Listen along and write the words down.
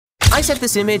I set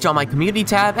this image on my community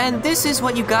tab, and this is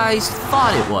what you guys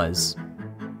thought it was.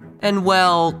 And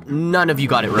well, none of you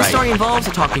got it right. The story involves a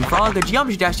talking frog, a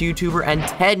Geometry Dash YouTuber, and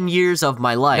 10 years of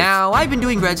my life. Now, I've been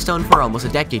doing redstone for almost a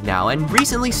decade now, and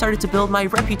recently started to build my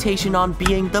reputation on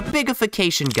being the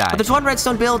bigification guy. But there's one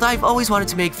redstone build I've always wanted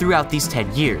to make throughout these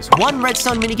 10 years. One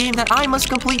redstone minigame that I must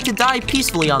complete to die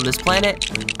peacefully on this planet.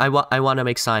 I want to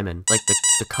make Simon, like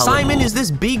the color. Simon is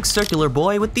this big circular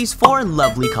boy with these 4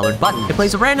 lovely colored buttons. It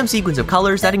plays a random sequence of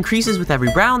colors that increases with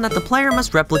every round that the player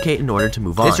must replicate in order to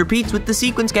move on. This repeats with the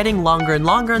sequence getting longer and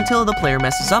longer until the player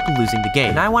messes up, losing the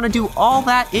game. And I want to do all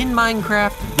that in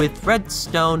Minecraft with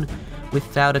redstone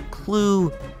without a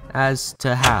clue as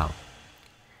to how.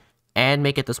 And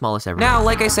make it the smallest ever. Now,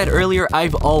 like I said earlier,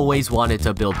 I've always wanted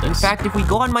to build this. In fact, if we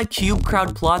go on my cube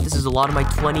crowd plot, this is a lot of my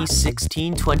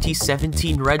 2016,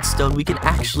 2017 redstone, we can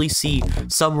actually see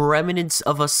some remnants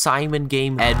of a Simon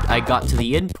game, and I got to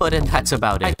the input, and that's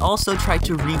about it. I also tried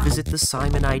to revisit the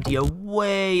Simon idea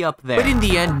way up there, but in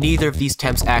the end, neither of these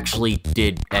attempts actually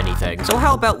did anything. So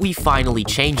how about we finally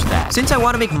change that? Since I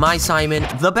want to make my Simon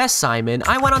the best Simon,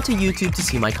 I went onto YouTube to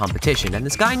see my competition, and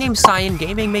this guy named Cyan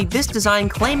Gaming made this design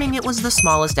claiming it was the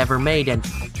smallest ever made, and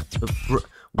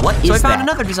what is that? So I found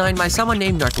another design by someone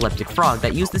named Narcoleptic Frog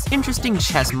that used this interesting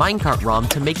chess minecart ROM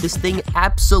to make this thing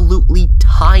absolutely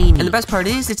tiny. And the best part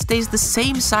is, it stays the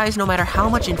same size no matter how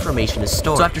much information is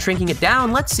stored. So after shrinking it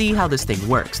down, let's see how this thing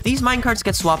works. These minecarts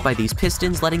get swapped by these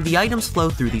pistons, letting the items flow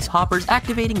through these hoppers,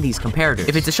 activating these comparators.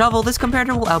 If it's a shovel, this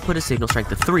comparator will output a signal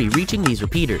strength of 3, reaching these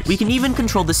repeaters. We can even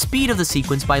control the speed of the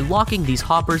sequence by locking these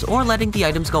hoppers or letting the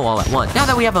items go all at once. Now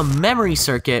that we have a memory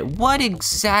circuit, what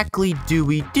exactly do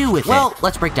we do with it? Well,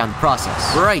 let's break down the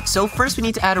process. Right, so first we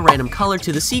need to add a random color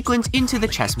to the sequence into the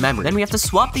chess memory. Then we have to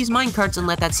swap these minecarts and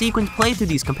let that sequence play through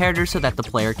these comparators so that the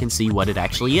player can see what it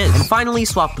actually is. And finally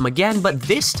swap them again, but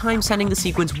this time sending the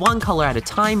sequence one color at a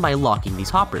time by locking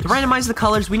these hoppers. To randomize the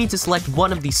colors, we need to select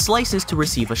one of these slices to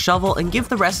receive a shovel and give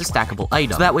the rest a stackable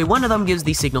item. So that way one of them gives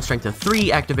the signal strength of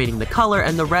 3, activating the color,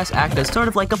 and the rest act as sort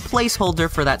of like a placeholder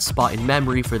for that spot in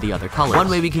memory for the other colors. One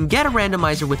way we can get a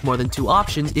randomizer with more than 2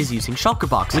 options is using shulker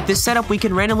boxes. With this setup, we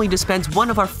can randomly dispense one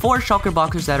of our 4 shulker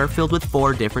boxes that are filled with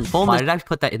 4 different fullness. Why did I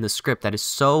put that in the script? That is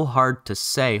so hard to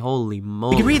say, holy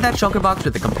moly. We can read that shulker box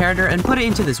with the comparator and put it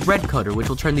into this red coder, which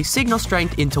will turn the signal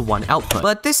strength into 1 output.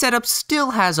 But this setup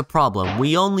still has a problem.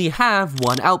 We only have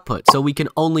 1 output, so we can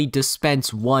only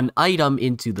dispense 1 item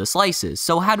into the slices.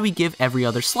 So how do we give every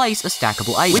other slice a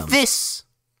stackable item? With this!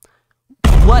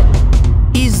 What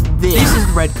is this? This is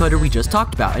the red coder we just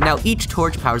talked about, and now each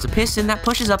torch powers a piston that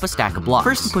pushes up a stack of blocks.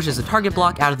 First, it pushes a target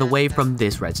block out of the way from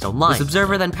this redstone line. This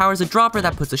observer then powers a dropper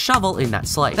that puts a shovel in that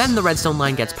slice. Then the redstone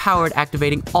line gets powered,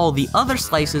 activating all the other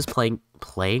slices, placing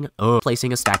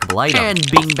a stackable item.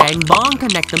 And bing bang bong,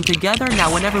 connect them together.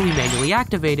 Now whenever we manually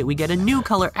activate it, we get a new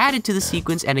color added to the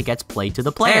sequence and it gets played to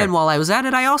the player. And while I was at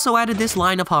it, I also added this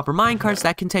line of hopper minecarts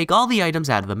that can take all the items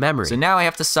out of the memory. So now I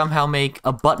have to somehow make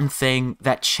a button thing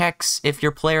that checks if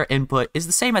your player input is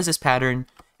the same as this pattern,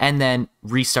 and then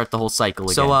restart the whole cycle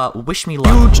again. So, wish me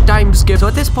luck. Huge time skip. So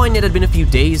at this point, it had been a few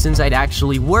days since I'd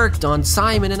actually worked on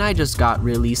Simon, and I just got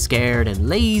really scared and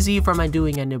lazy from my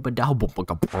doing it, and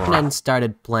then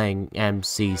started playing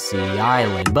MCC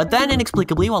Island. But then,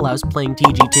 inexplicably, while I was playing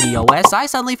TGTDOS, I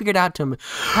suddenly figured out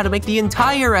how to make the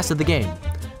entire rest of the game.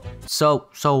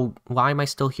 So why am I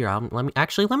still here? Let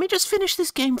me just finish this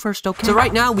game first, okay? So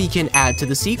right now we can add to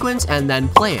the sequence and then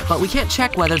play it, but we can't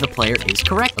check whether the player is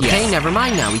correct yet. Okay, never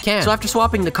mind, now we can. So after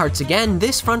swapping the carts again,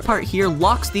 this front part here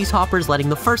locks these hoppers, letting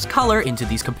the first color into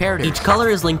these comparators. Each color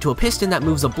is linked to a piston that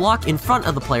moves a block in front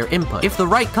of the player input. If the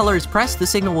right color is pressed, the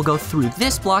signal will go through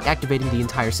this block, activating the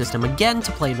entire system again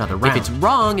to play another round. If it's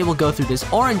wrong, it will go through this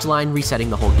orange line, resetting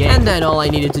the whole game. And then all I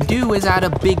needed to do is add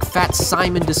a big fat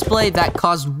Simon display that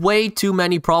caused way too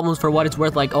many problems for what it's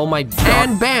worth, like, oh my god.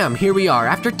 And bam, here we are.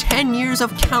 After 10 years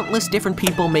of countless different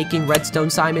people making redstone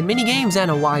Simon minigames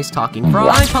and a wise talking frog,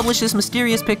 I published this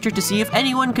mysterious picture to see if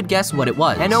anyone could guess what it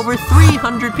was. And over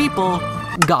 300 people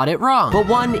got it wrong. But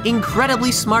one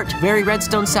incredibly smart, very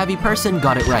redstone savvy person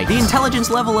got it right. The intelligence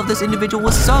level of this individual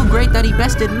was so great that he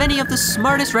bested many of the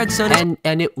smartest redstone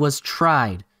and it was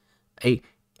tried. A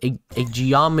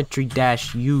Geometry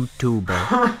Dash YouTuber.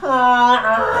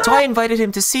 So I invited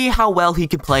him to see how well he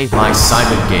could play my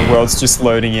Simon game. The world's just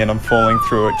loading in, I'm falling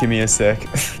through it, give me a sec.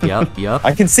 Yep.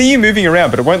 I can see you moving around,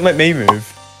 but it won't let me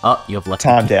move. Oh, you have left.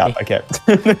 Timed out, okay.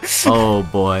 Oh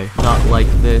boy, not like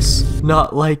this.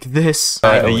 Not like this.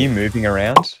 Are you moving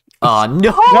around? Oh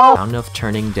no! I don't know if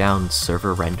turning down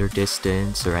server render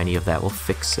distance or any of that will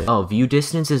fix it. Oh, view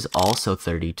distance is also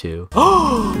 32.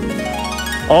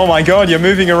 Oh my god, you're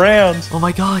moving around. Oh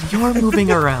my god, you're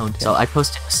moving around. So I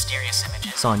posted mysterious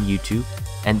images on YouTube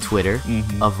and Twitter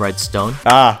of redstone.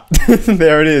 Ah,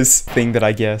 there it is. Thing that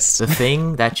I guessed. The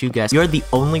thing that you guessed. You're the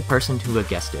only person to have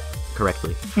guessed it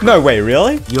correctly. No way,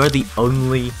 really? You're the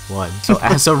only one. So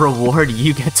as a reward,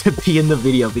 you get to be in the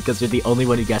video because you're the only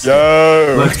one who guessed it.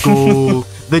 Let's go.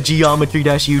 The Geometry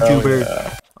Dash YouTuber. Oh,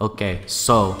 yeah. Okay,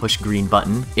 so push green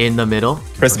button in the middle.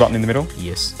 Press the button in the middle.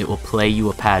 Yes, it will play you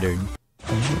a pattern.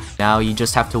 Now you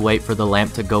just have to wait for the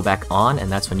lamp to go back on, and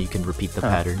that's when you can repeat the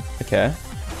pattern. Okay.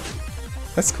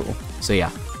 That's cool. So yeah.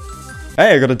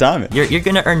 Hey, I got a diamond. You're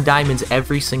gonna earn diamonds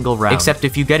every single round. Except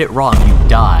if you get it wrong, you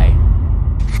die.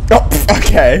 Oh,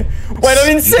 okay. Wait, I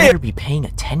didn't see You better it. be paying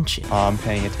attention. Oh, I'm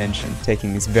paying attention.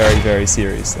 Taking this very, very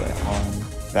seriously.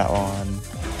 That one.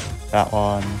 That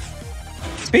one.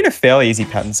 It's been a fairly easy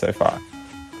pattern so far.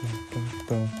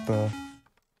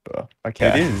 Okay.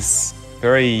 It is.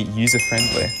 Very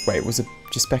user-friendly. Wait, was it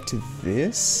just back to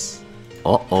this?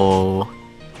 Uh-oh.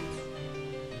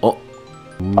 Oh.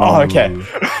 Oh, okay.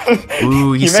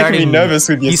 Ooh, he's You're making me nervous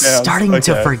with your He's sounds. starting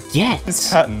to Okay. forget. This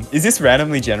pattern. Is this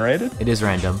randomly generated? It is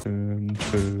random. Boom,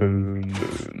 boom,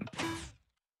 boom.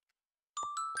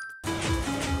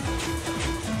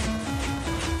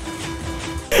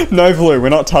 No blue. We're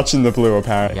not touching the blue,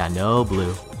 apparently. Yeah, no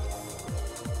blue.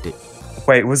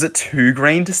 Wait, was it 2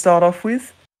 green to start off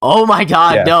with? Oh my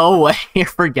god, Yeah. no way. You're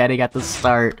forgetting at the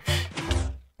start.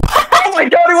 Oh my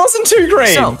god, it wasn't 2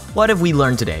 green! So, what have we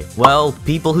learned today? Well,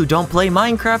 people who don't play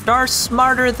Minecraft are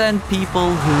smarter than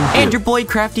people who do. And your boy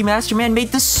CraftyMasterman made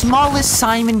the smallest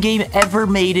Simon game ever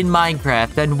made in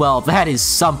Minecraft, and well, that is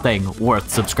something worth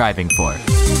subscribing for.